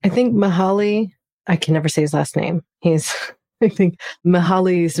 I think Mihaly, I can never say his last name. I think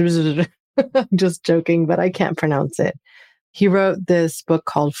Mihaly's, I'm just joking, but I can't pronounce it. He wrote this book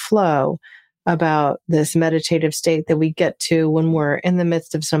called Flow about this meditative state that we get to when we're in the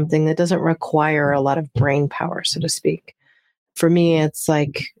midst of something that doesn't require a lot of brain power, so to speak. For me, it's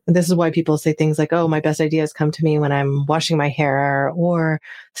like, this is why people say things like, oh, my best ideas come to me when I'm washing my hair or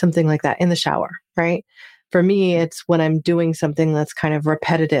something like that in the shower, right? For me, it's when I'm doing something that's kind of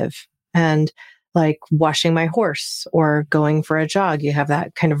repetitive and like washing my horse or going for a jog. You have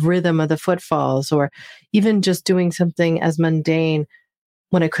that kind of rhythm of the footfalls, or even just doing something as mundane.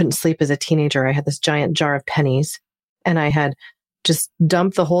 When I couldn't sleep as a teenager, I had this giant jar of pennies and I had just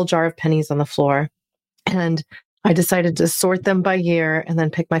dumped the whole jar of pennies on the floor. And I decided to sort them by year and then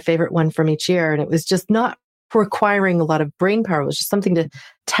pick my favorite one from each year. And it was just not requiring a lot of brain power. It was just something to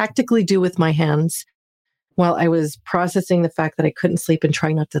tactically do with my hands while I was processing the fact that I couldn't sleep and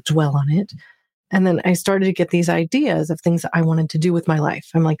trying not to dwell on it. And then I started to get these ideas of things that I wanted to do with my life.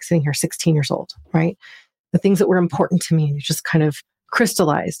 I'm like sitting here 16 years old, right? The things that were important to me just kind of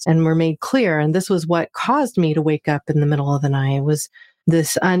crystallized and were made clear. And this was what caused me to wake up in the middle of the night, was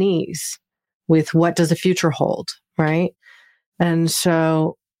this unease with what does the future hold, right? And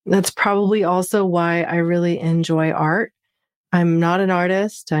so that's probably also why I really enjoy art. I'm not an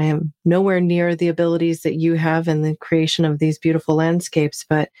artist. I am nowhere near the abilities that you have in the creation of these beautiful landscapes,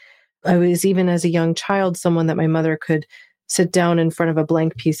 but I was, even as a young child, someone that my mother could sit down in front of a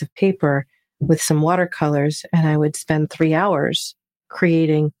blank piece of paper with some watercolors, and I would spend 3 hours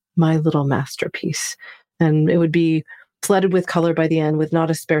creating my little masterpiece. And it would be flooded with color by the end, with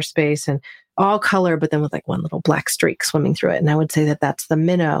not a spare space, and all color, but then with like one little black streak swimming through it. And I would say that that's the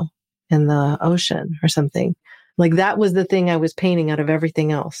minnow in the ocean or something. Like that was the thing I was painting out of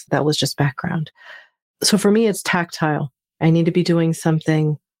everything else. That was just background. So for me, it's tactile. I need to be doing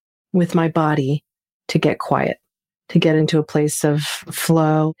something with my body to get quiet, to get into a place of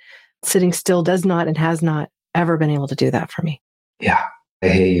flow. Sitting still does not and has not ever been able to do that for me. Yeah, I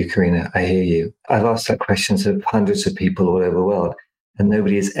hear you, Karina. I hear you. I've asked that questions of hundreds of people all over the world, and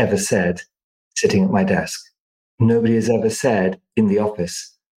nobody has ever said, sitting at my desk. Nobody has ever said, in the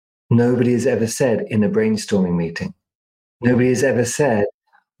office. Nobody has ever said, in a brainstorming meeting. Nobody has ever said,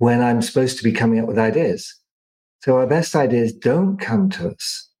 when I'm supposed to be coming up with ideas. So our best ideas don't come to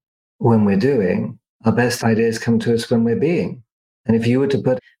us when we're doing. Our best ideas come to us when we're being. And if you were to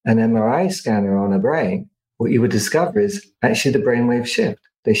put an MRI scanner on a brain, what you would discover is actually the brainwave shift.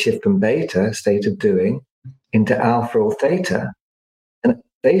 They shift from beta, state of doing, into alpha or theta. And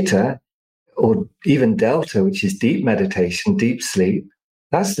theta, or even delta, which is deep meditation, deep sleep,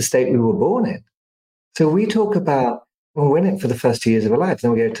 that's the state we were born in. So we talk about, we're in it for the first 2 years of our life,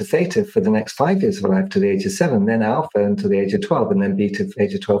 then we go to theta for the next 5 years of our life to the age of 7, then alpha until the age of 12, and then beta for the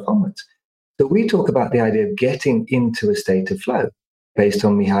age of 12 onwards. So we talk about the idea of getting into a state of flow. based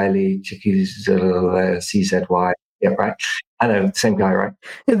on Mihaly Csikszentmihalyi. Yeah, right. I know, same guy, right?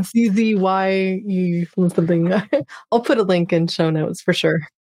 It's CZYE something. I'll put a link in show notes for sure.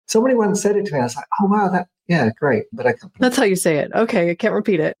 Somebody once said it to me. I was like, oh, wow, great. But I can't. That's how you say it. Okay, I can't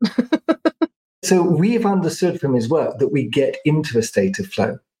repeat it. So we've understood from his work that we get into a state of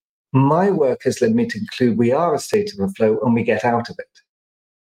flow. My work has led me to conclude we are a state of a flow and we get out of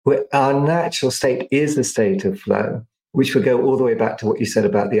it. Our natural state is a state of flow, which would go all the way back to what you said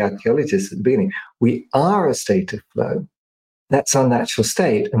about the archaeologists at the beginning. We are a state of flow. That's our natural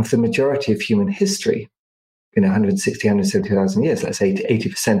state. And for the majority of human history, 160, 170,000 years, let's say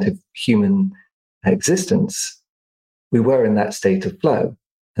 80% of human existence, we were in that state of flow.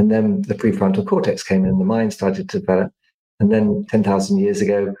 And then the prefrontal cortex came in and the mind started to develop. And then 10,000 years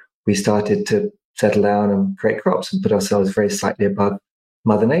ago, we started to settle down and create crops and put ourselves very slightly above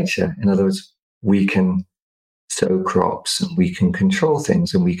Mother Nature. In other words, we can sow crops and we can control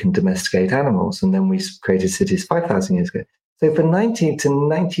things and we can domesticate animals. And then we created cities 5,000 years ago. So for 90 to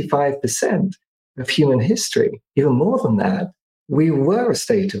 95% of human history, even more than that, we were a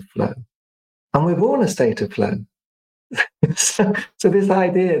state of flow. And we're born a state of flow. So this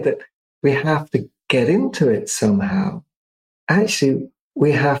idea that we have to get into it somehow, actually,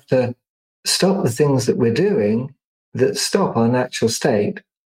 we have to stop the things that we're doing that stop our natural state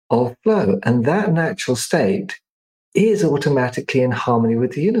of flow. And that natural state is automatically in harmony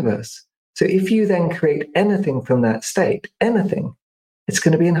with the universe. So if you then create anything from that state, anything, it's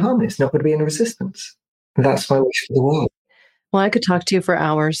going to be in harmony. It's not going to be in resistance. And that's my wish for the world. Well, I could talk to you for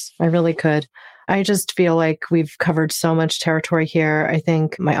hours. I really could. I just feel like we've covered so much territory here. I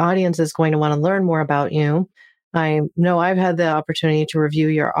think my audience is going to want to learn more about you. I know I've had the opportunity to review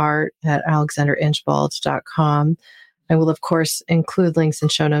your art at alexanderinchbald.com. I will, of course, include links in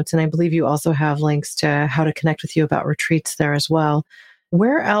show notes. And I believe you also have links to how to connect with you about retreats there as well.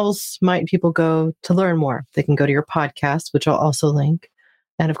 Where else might people go to learn more? They can go to your podcast, which I'll also link,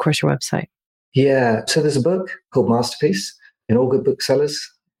 and of course, your website. Yeah. So there's a book called Masterpiece in all good booksellers.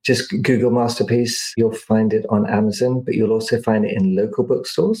 Just Google Masterpiece. You'll find it on Amazon, but you'll also find it in local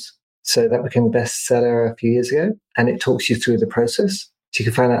bookstores. So that became a bestseller a few years ago, and it talks you through the process. So you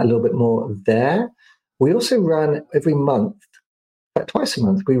can find out a little bit more there. We also run every month, about twice a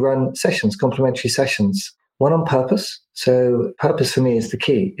month, we run sessions, complimentary sessions, one on purpose. So purpose for me is the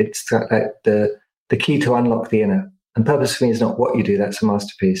key. It's like the key to unlock the inner. And purpose for me is not what you do, that's a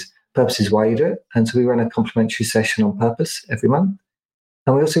masterpiece. Purpose is why you do it. And so we run a complimentary session on purpose every month.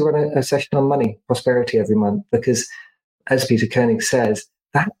 And we also run a session on money, prosperity every month, because as Peter Koenig says,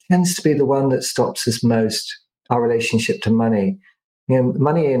 that tends to be the one that stops us most, our relationship to money.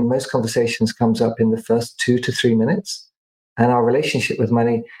 Money in most conversations comes up in the first 2 to 3 minutes, and our relationship with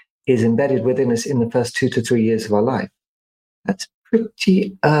money is embedded within us in the first 2 to 3 years of our life. That's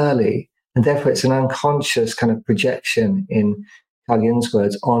pretty early, and therefore it's an unconscious kind of projection, in Carl Jung's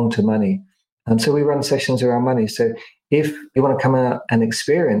words, onto money. And so we run sessions around money. So if you want to come out and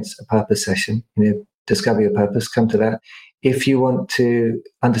experience a purpose session, discover your purpose, come to that. If you want to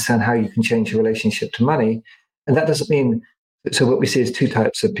understand how you can change your relationship to money, and that doesn't mean, so what we see is two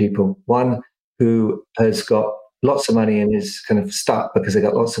types of people. One who has got lots of money and is kind of stuck because they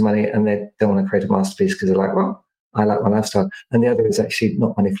got lots of money and they don't want to create a masterpiece because they're like, well, I like my lifestyle. And the other is actually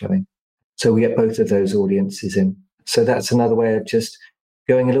not money flowing. So we get both of those audiences in. So that's another way of just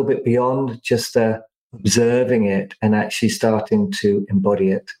going a little bit beyond just observing it and actually starting to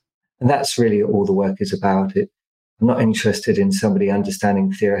embody it. And that's really all the work is about. I'm not interested in somebody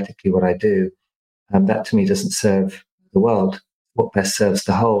understanding theoretically what I do. That to me doesn't serve the world. What best serves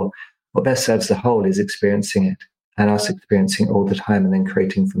the whole? What best serves the whole is experiencing it, and us experiencing it all the time and then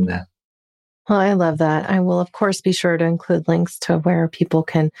creating from there. Well, I love that. I will, of course, be sure to include links to where people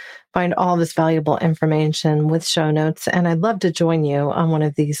can find all this valuable information with show notes. And I'd love to join you on one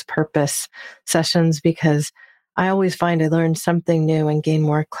of these purpose sessions, because I always find I learn something new and gain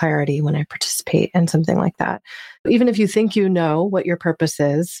more clarity when I participate in something like that. Even if you think you know what your purpose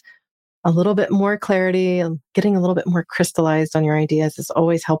is, a little bit more clarity and getting a little bit more crystallized on your ideas is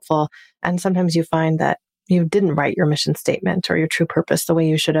always helpful. And sometimes you find that you didn't write your mission statement or your true purpose the way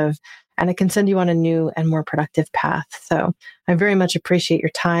you should have, and it can send you on a new and more productive path. So I very much appreciate your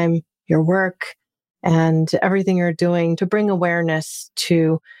time, your work, and everything you're doing to bring awareness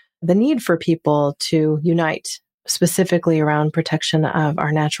to the need for people to unite, specifically around protection of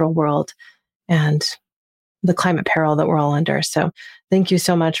our natural world and the climate peril that we're all under. So thank you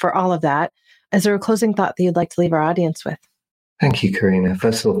so much for all of that. Is there a closing thought that you'd like to leave our audience with? Thank you, Karina.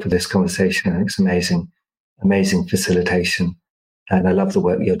 First of all, for this conversation. I think it's amazing facilitation. And I love the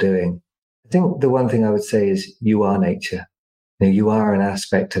work you're doing. I think the one thing I would say is you are nature. You are an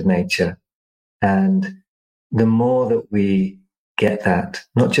aspect of nature. And the more that we get that,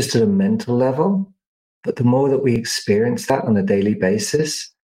 not just at a mental level, but the more that we experience that on a daily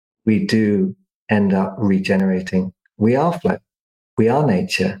basis, we do end up regenerating. We are flow. We are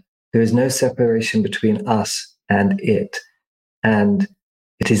nature. There is no separation between us and it. And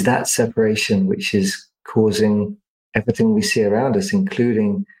it is that separation which is causing everything we see around us,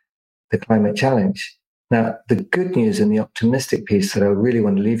 including the climate challenge. Now, the good news and the optimistic piece that I really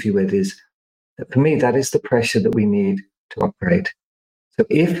want to leave you with is that for me, that is the pressure that we need to upgrade. So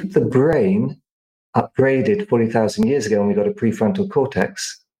if the brain upgraded 40,000 years ago and we got a prefrontal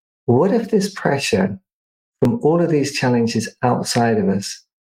cortex, what if this pressure from all of these challenges outside of us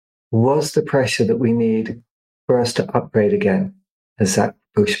was the pressure that we need for us to upgrade again, as Zach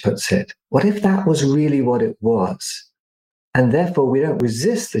Bush puts it? What if that was really what it was? And therefore, we don't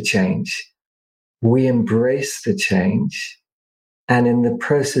resist the change. We embrace the change. And in the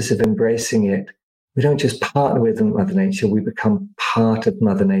process of embracing it, we don't just partner with Mother Nature, we become part of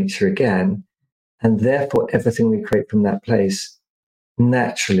Mother Nature again. And therefore, everything we create from that place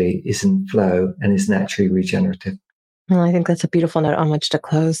naturally is in flow and is naturally regenerative. Well, I think that's a beautiful note on which to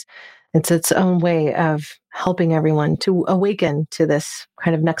close. It's its own way of helping everyone to awaken to this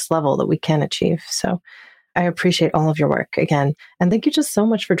kind of next level that we can achieve. So I appreciate all of your work again. And thank you just so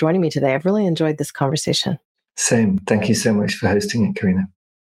much for joining me today. I've really enjoyed this conversation. Same. Thank you so much for hosting it, Karina.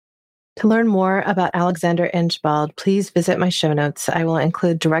 To learn more about Alexander Inchbald, please visit my show notes. I will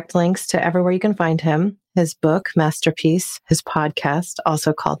include direct links to everywhere you can find him, his book, Masterpiece, his podcast,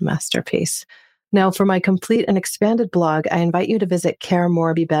 also called Masterpiece. Now, for my complete and expanded blog, I invite you to visit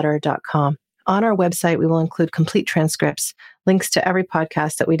caremorebebetter.com. On our website, we will include complete transcripts, links to every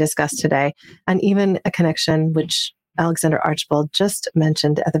podcast that we discussed today, and even a connection, which Alexander Archibald just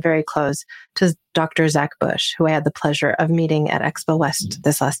mentioned at the very close, to Dr. Zach Bush, who I had the pleasure of meeting at Expo West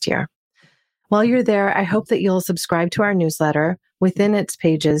this last year. While you're there, I hope that you'll subscribe to our newsletter. Within its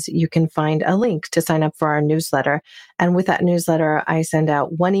pages, you can find a link to sign up for our newsletter. And with that newsletter, I send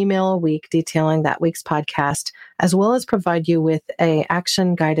out one email a week detailing that week's podcast, as well as provide you with an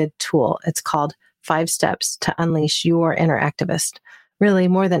action-guided tool. It's called 5 Steps to Unleash Your Inner Activist. Really,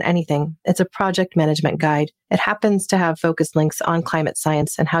 more than anything, it's a project management guide. It happens to have focused links on climate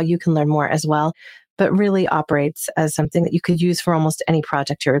science and how you can learn more as well, but really operates as something that you could use for almost any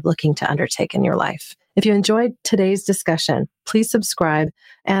project you're looking to undertake in your life. If you enjoyed today's discussion, please subscribe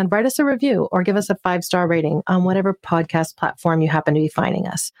and write us a review or give us a 5-star rating on whatever podcast platform you happen to be finding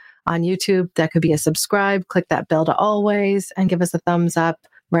us. On YouTube, that could be a subscribe, click that bell to always, and give us a thumbs up,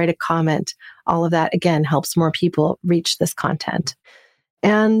 write a comment. All of that, again, helps more people reach this content.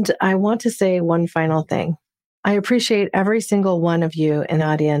 And I want to say one final thing. I appreciate every single one of you in the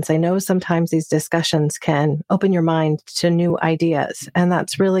audience. I know sometimes these discussions can open your mind to new ideas, and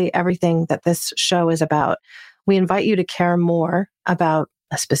that's really everything that this show is about. We invite you to care more about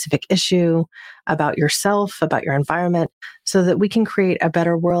a specific issue, about yourself, about your environment, so that we can create a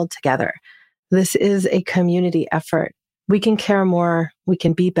better world together. This is a community effort. We can care more. We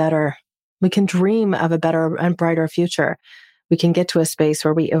can be better. We can dream of a better and brighter future. We can get to a space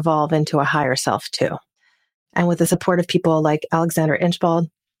where we evolve into a higher self too. And with the support of people like Alexander Inchbald,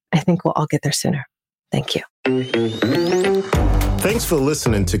 I think we'll all get there sooner. Thank you. Thanks for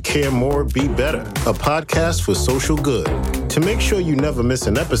listening to Care More, Be Better, a podcast for social good. To make sure you never miss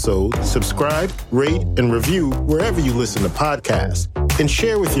an episode, subscribe, rate, and review wherever you listen to podcasts, and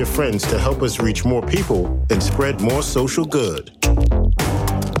share with your friends to help us reach more people and spread more social good.